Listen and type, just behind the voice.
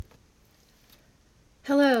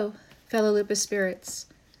Hello, fellow Lupus spirits,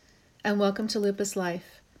 and welcome to Lupus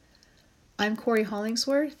Life. I'm Corey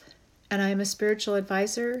Hollingsworth, and I am a spiritual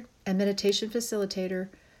advisor and meditation facilitator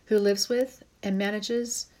who lives with and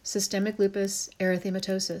manages systemic lupus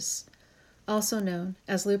erythematosus, also known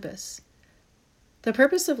as lupus. The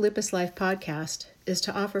purpose of Lupus Life podcast is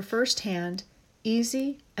to offer firsthand,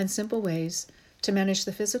 easy, and simple ways to manage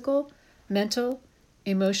the physical, mental,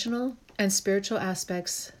 emotional, and spiritual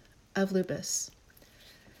aspects of lupus.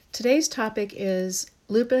 Today's topic is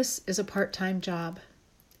lupus is a part-time job.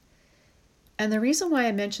 And the reason why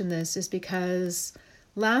I mention this is because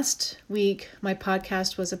last week my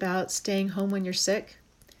podcast was about staying home when you're sick.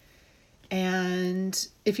 And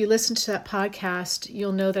if you listen to that podcast,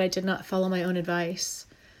 you'll know that I did not follow my own advice.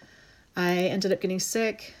 I ended up getting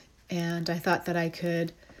sick, and I thought that I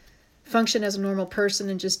could function as a normal person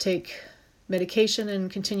and just take medication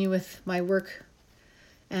and continue with my work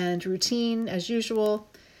and routine as usual.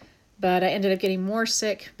 But I ended up getting more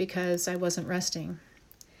sick because I wasn't resting.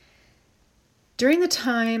 During the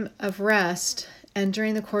time of rest and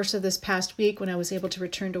during the course of this past week when I was able to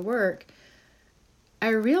return to work, I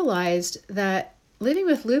realized that living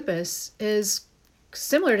with lupus is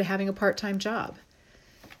similar to having a part-time job.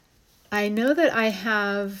 I know that I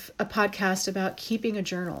have a podcast about keeping a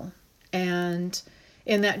journal, and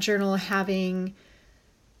in that journal having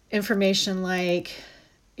information like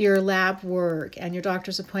your lab work and your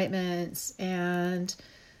doctor's appointments and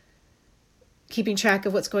keeping track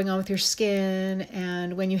of what's going on with your skin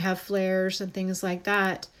and when you have flares and things like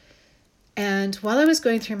that. And while I was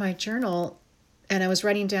going through my journal and I was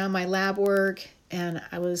writing down my lab work and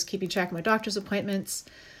I was keeping track of my doctor's appointments,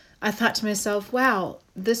 I thought to myself, wow,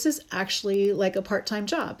 this is actually like a part-time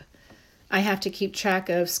job. I have to keep track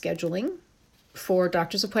of scheduling for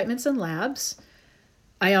doctor's appointments and labs.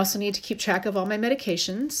 I also need to keep track of all my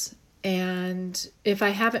medications. And if I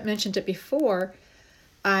haven't mentioned it before,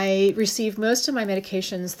 I receive most of my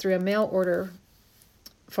medications through a mail order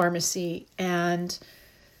pharmacy. And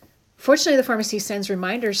fortunately, the pharmacy sends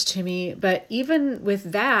reminders to me. But even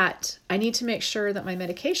with that, I need to make sure that my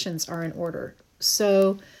medications are in order.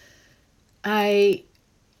 So I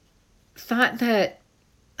thought that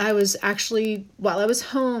I was actually, while I was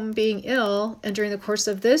home being ill, and during the course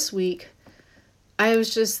of this week, I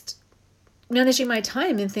was just managing my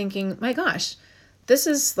time and thinking, my gosh, this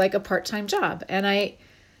is like a part-time job. And I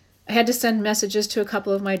had to send messages to a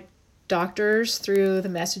couple of my doctors through the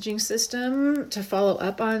messaging system to follow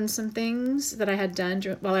up on some things that I had done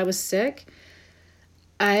while I was sick.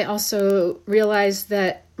 I also realized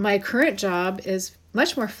that my current job is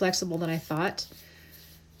much more flexible than I thought.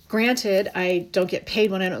 Granted, I don't get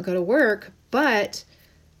paid when I don't go to work, but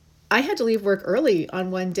I had to leave work early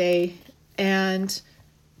on one day. And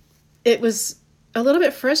it was a little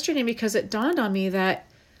bit frustrating because it dawned on me that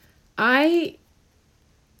I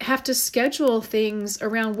have to schedule things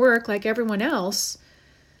around work like everyone else.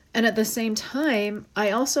 And at the same time, I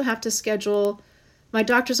also have to schedule my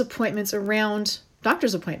doctor's appointments around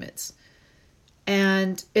doctor's appointments.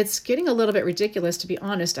 And it's getting a little bit ridiculous, to be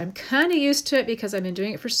honest. I'm kind of used to it because I've been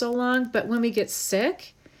doing it for so long. But when we get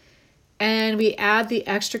sick and we add the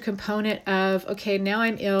extra component of, okay, now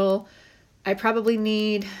I'm ill, I probably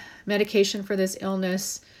need medication for this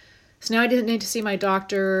illness. So now I didn't need to see my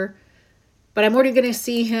doctor, but I'm already going to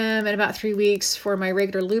see him in about 3 weeks for my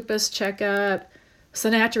regular lupus checkup. So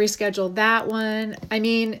then I have to reschedule that one. I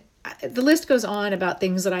mean, the list goes on about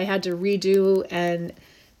things that I had to redo and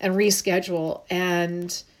reschedule.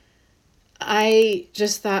 And I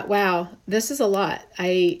just thought, wow, this is a lot.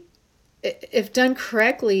 If done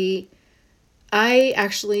correctly, I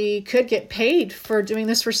actually could get paid for doing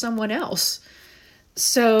this for someone else.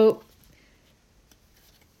 So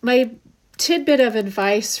my tidbit of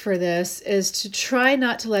advice for this is to try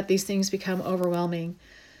not to let these things become overwhelming.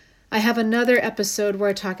 I have another episode where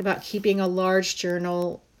I talk about keeping a large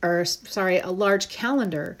a large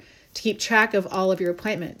calendar to keep track of all of your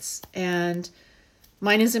appointments. And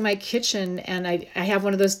mine is in my kitchen, and I have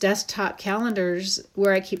one of those desktop calendars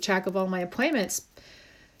where I keep track of all my appointments,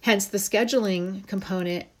 hence the scheduling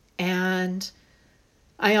component. And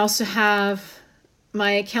I also have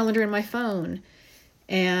my calendar in my phone,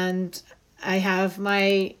 and I have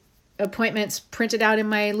my appointments printed out in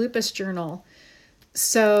my lupus journal.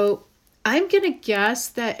 So I'm going to guess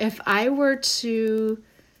that if I were to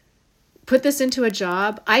put this into a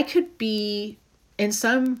job, I could be, in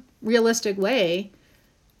some realistic way,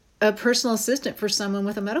 a personal assistant for someone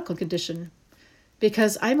with a medical condition,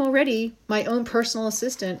 because I'm already my own personal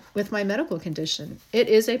assistant with my medical condition. It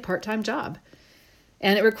is a part-time job,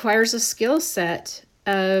 and it requires a skill set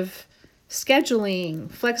of scheduling,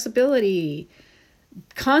 flexibility,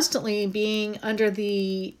 constantly being under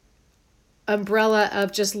the umbrella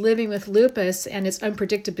of just living with lupus and its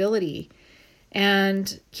unpredictability,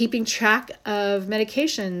 and keeping track of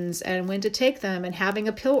medications and when to take them, and having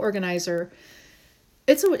a pill organizer.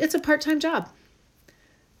 It's a part-time job.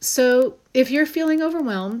 So if you're feeling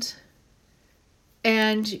overwhelmed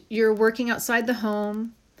and you're working outside the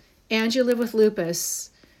home and you live with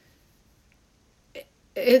lupus,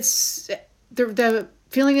 it's the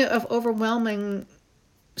feeling of overwhelming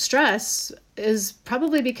stress is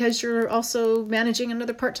probably because you're also managing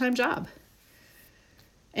another part-time job.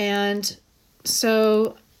 And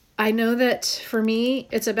so I know that for me,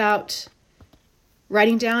 it's about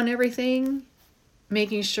writing down everything,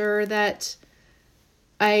 making sure that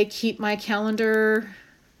I keep my calendar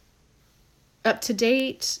up to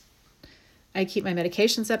date. I keep my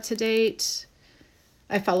medications up to date.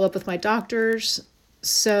 I follow up with my doctors.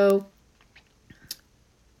 So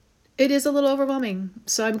it is a little overwhelming.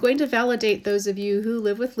 So I'm going to validate those of you who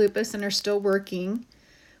live with lupus and are still working,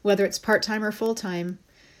 whether it's part-time or full-time.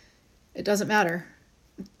 It doesn't matter.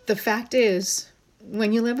 The fact is,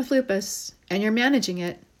 when you live with lupus and you're managing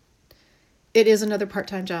it, it is another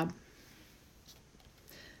part-time job.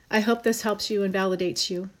 I hope this helps you and validates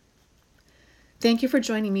you. Thank you for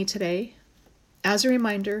joining me today. As a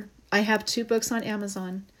reminder, I have 2 books on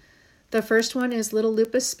Amazon. The first one is Little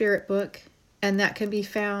Lupus Spirit Book, and that can be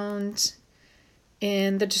found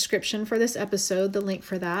in the description for this episode, the link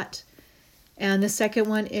for that. And the second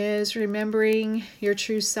one is Remembering Your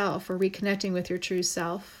True Self, or Reconnecting with Your True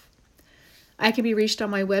Self. I can be reached on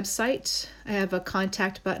my website. I have a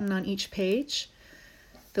contact button on each page.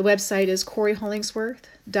 The website is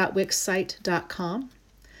CoreyHollingsworth.wixsite.com.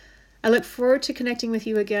 I look forward to connecting with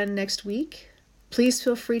you again next week. Please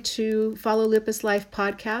feel free to follow Lupus Life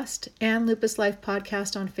Podcast and Lupus Life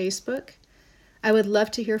Podcast on Facebook. I would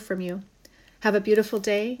love to hear from you. Have a beautiful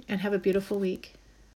day and have a beautiful week.